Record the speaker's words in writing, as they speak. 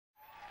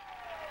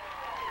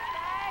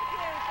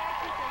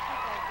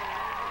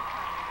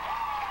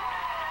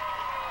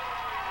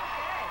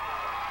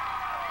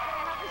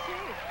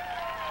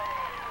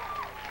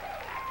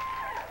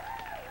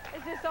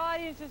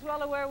audience is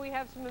well aware we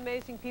have some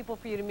amazing people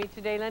for you to meet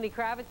today. Lenny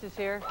Kravitz is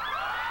here. He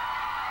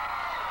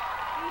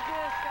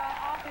just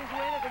off his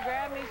win at the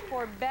Grammys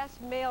for Best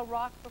Male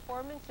Rock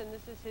Performance, and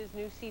this is his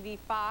new CD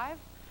 5.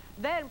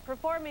 Then,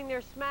 performing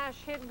their smash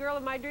hit Girl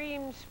of My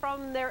Dreams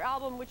from their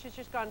album, which has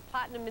just gone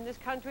platinum in this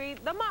country,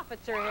 the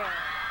Moffatts are here. Yes.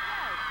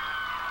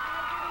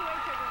 Dini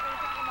is going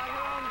to talk about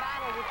her own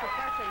battle with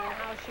depression and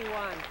how she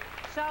won.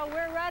 So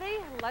we're ready.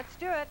 Let's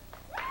do it.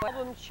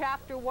 Album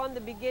Chapter 1,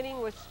 The Beginning,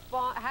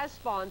 has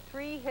spawned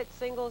 3 hit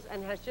singles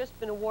and has just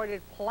been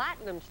awarded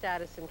platinum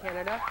status in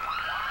Canada.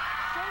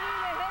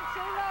 Singing the hit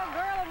single,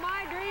 Girl of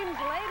My Dreams,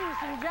 ladies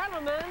and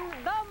gentlemen,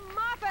 the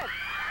Moffatts.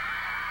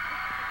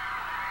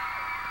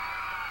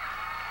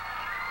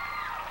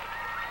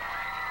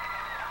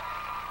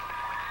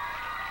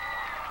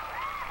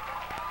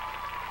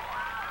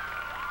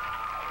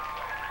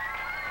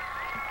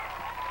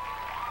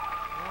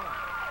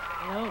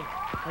 Hello.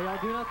 How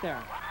y'all doing up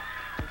there?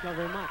 Thank y'all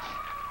very much.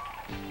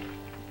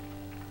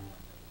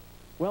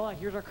 Well,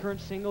 here's our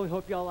current single. We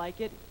hope y'all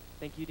like it.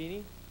 Thank you,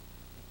 Dini.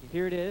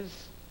 Here it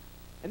is.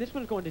 And this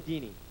one's going to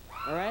Dini.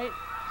 All right?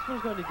 This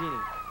one's going to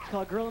Dini. It's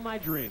called Girl of My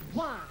Dreams.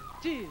 1,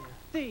 2,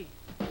 3.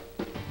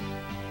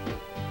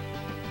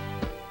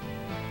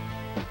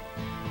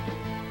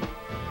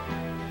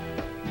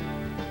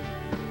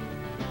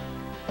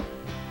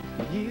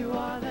 You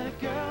are the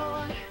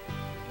girl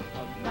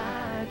of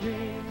my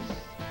dreams.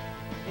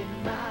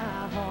 In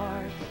my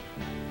heart,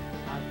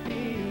 I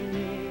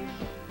believe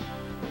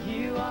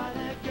you are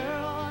the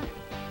girl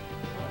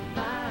of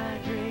my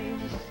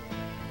dreams,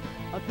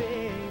 a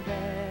baby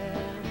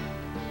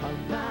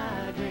of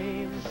my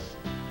dreams,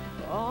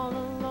 all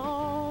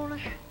alone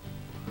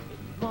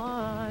in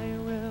my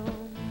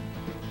room,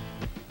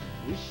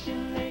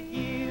 wishing that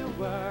you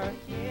were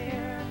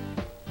here.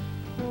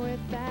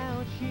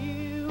 Without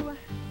you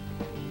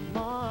in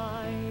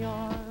my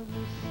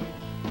arms,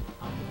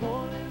 I'm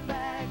holding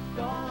back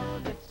all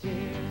the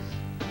tears.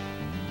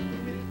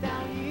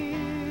 Without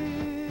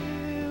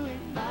you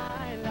in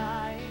my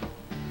life,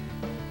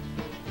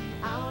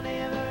 I'll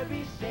never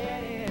be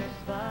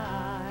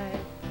satisfied.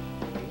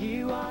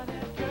 You are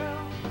the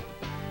girl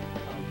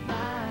of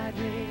my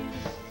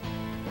dreams.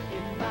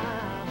 In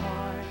my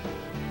heart,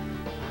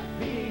 I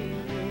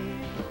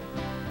believe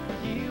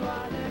you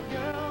are the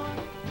girl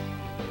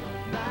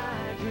of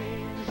my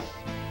dreams,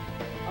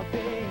 a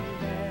baby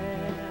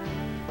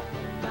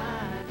of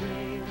my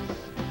dreams.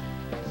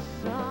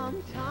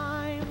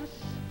 Sometimes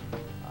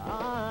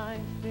I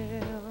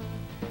feel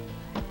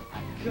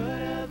I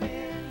could have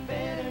been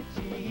better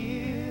to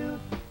you.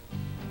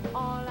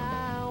 All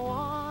I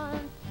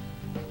want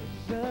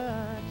is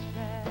a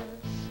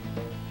chance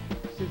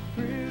to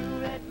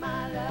prove that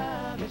my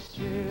love is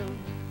true.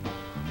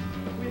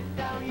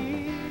 Without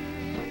you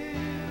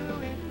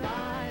in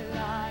my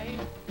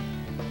life,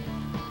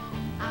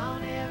 I'll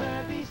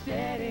never be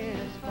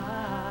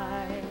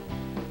satisfied.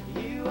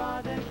 You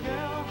are the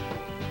girl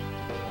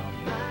of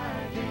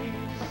my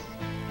dreams.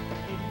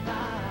 In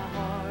my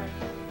heart,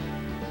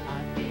 I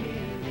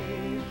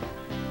believe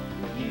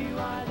you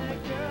are the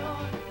girl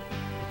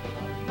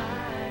of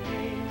my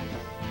dreams,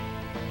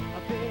 a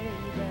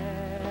baby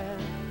of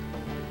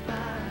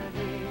my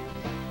dreams.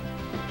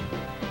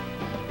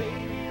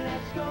 Baby,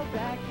 let's go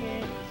back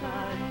in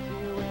time to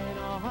when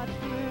our hearts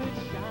would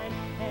shine,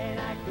 and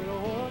I could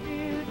hold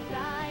you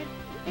tight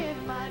in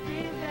my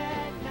dreams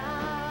at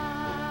night.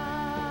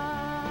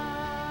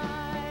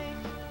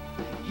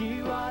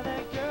 You are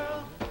the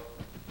girl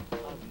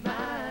of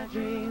my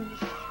dreams.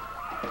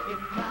 In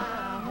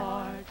my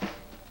heart,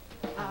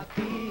 I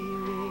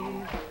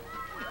believe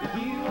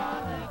you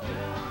are the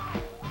girl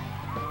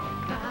of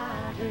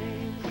my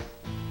dreams,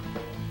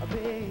 a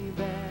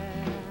baby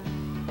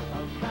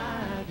of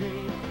my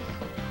dreams.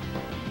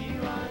 You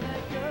are the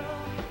girl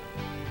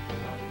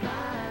of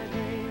my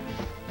dreams.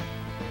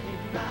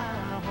 In my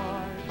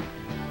heart,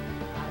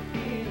 I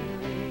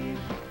believe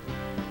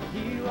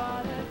you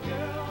are the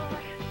girl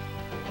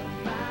of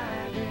my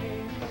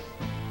dreams,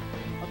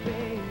 a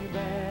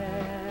baby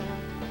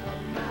of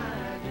my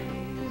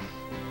dreams.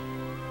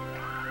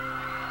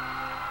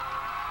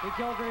 Thank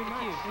y'all very much.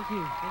 Thank you. Thank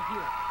you. Thank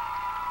you.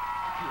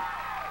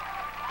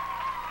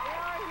 They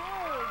are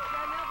huge,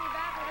 and they'll be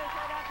back with us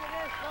right after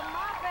this. The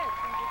Moffatts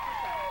in just a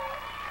second.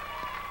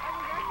 That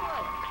was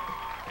excellent.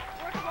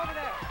 Come over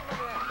there. Come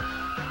over there.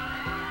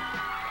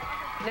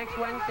 Next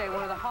Wednesday,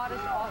 one of the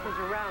hottest authors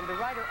around, the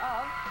writer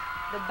of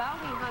The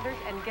Bounty Hunters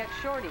and Get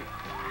Shorty.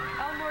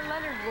 Elmore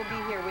Leonard will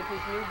be here with his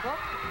new book,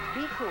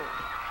 Be Cool.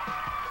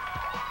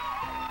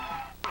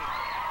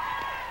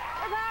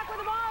 We're back with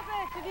the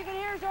Moffatts. If you can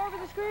hear us over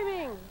the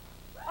screaming.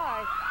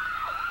 Hi.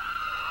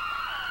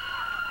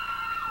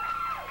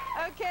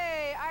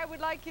 Okay, I would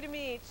like you to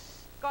meet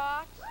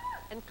Scott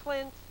and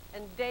Clint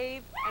and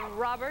Dave and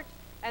Robert,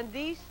 and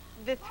the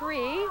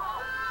 3.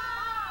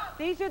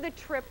 These are the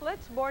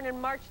triplets, born on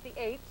March the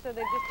 8th, so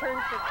they just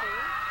turned 15.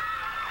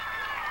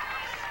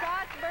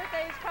 Scott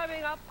birthday is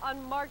coming up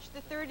on March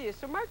the 30th.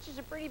 So March is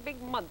a pretty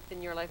big month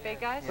in your life, eh,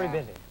 guys? Pretty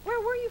busy. Where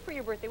were you for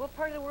your birthday? What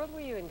part of the world were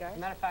you in, guys? As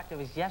a matter of fact, it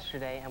was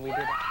yesterday, and we did...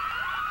 No,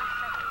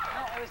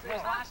 it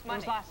was last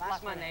Monday. It was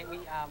last Monday.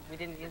 We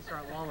did an in-store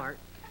at Walmart,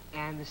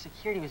 and the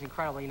security was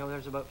incredible. You know, there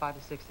was about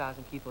 5,000 to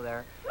 6,000 people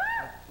there.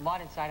 A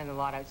lot inside and a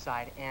lot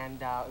outside,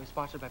 and it was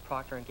sponsored by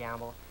Procter &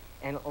 Gamble.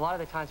 And a lot of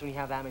the times when you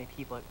have that many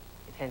people, it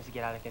tends to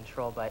get out of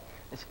control, but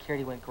the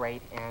security went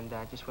great and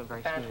just went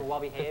very smooth. Fans were well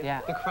behaved. Yeah.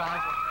 The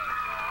crowds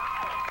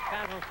were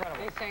Fans were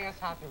incredible. They sang us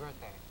happy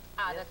birthday.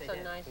 Ah, Yes, that's they so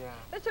did. nice. Yeah.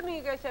 That's something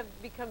you guys have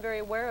become very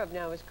aware of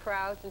now is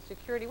crowds and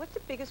security. What's the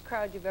biggest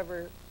crowd you've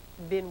ever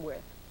been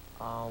with?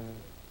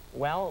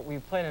 Well, we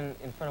played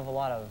in front of a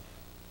lot of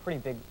pretty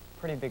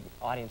big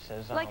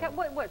audiences. Like,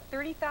 what,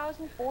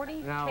 30,000, 40,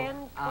 No,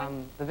 10,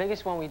 20? the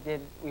biggest one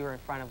we were in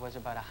front of was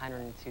about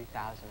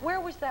 102,000. Where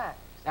was that?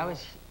 That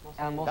was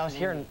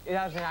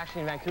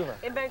actually in Vancouver.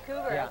 In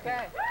Vancouver, Yeah.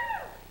 okay.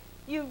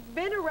 You've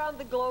been around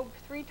the globe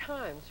 3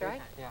 times,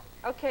 right? Yeah.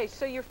 Okay,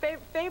 so your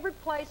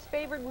favorite place,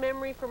 favorite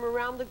memory from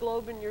around the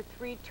globe in your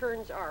 3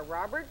 turns are,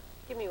 Robert,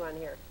 give me one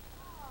here.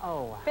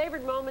 Oh.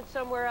 Favorite moment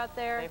somewhere out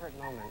there? Favorite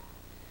moment.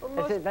 Or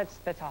most-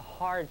 That's a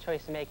hard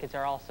choice to make because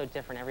they're all so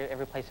different.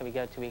 Every place that we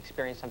go to, we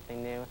experience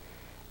something new.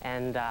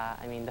 And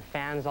I mean, the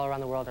fans all around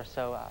the world are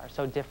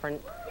so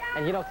different.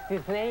 And you know, the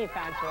Canadian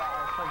fans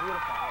are so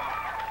beautiful.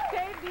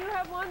 Dave, do you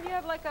have one? Do you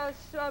have like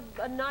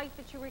a night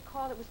that you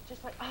recall that was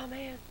just like, oh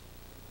man?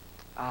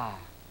 Ah.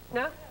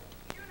 No?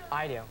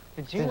 I do.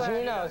 The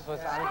Geno's was...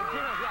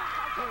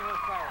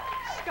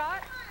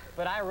 Scott?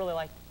 But I really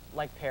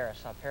like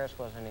Paris. Paris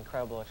was an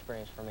incredible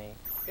experience for me.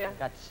 Yeah.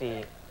 Got to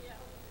see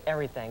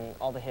everything,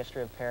 all the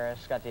history of Paris.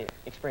 Got to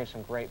experience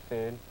some great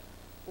food.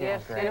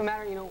 Yes. Yeah, And no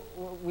matter, you know,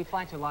 we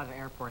fly to a lot of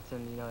airports,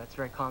 and you know that's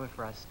very common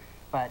for us.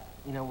 But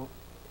you know,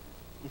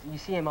 you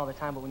see him all the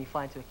time. But when you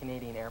fly into a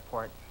Canadian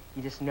airport,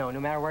 you just know, no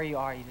matter where you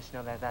are, you just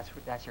know that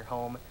that's your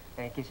home,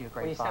 and it gives you a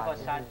great When you vibe.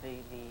 step outside,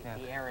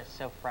 The air is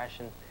so fresh,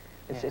 and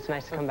it's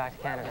nice to come back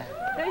to Canada.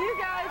 Now you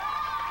guys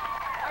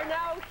are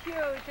now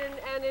huge,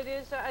 and it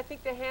is, I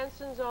think the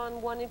Hansons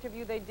on one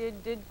interview they did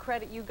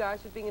credit you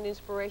guys with being an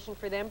inspiration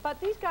for them. But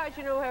these guys,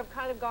 you know, have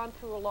kind of gone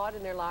through a lot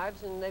in their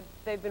lives, and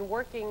they've been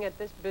working at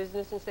this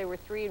business since they were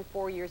 3 and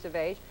 4 years of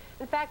age.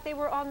 In fact, they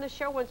were on the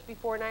show once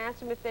before, and I asked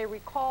them if they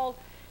recalled,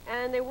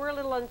 and they were a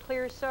little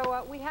unclear,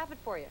 so we have it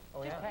for you.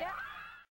 Oh, yeah? Yeah.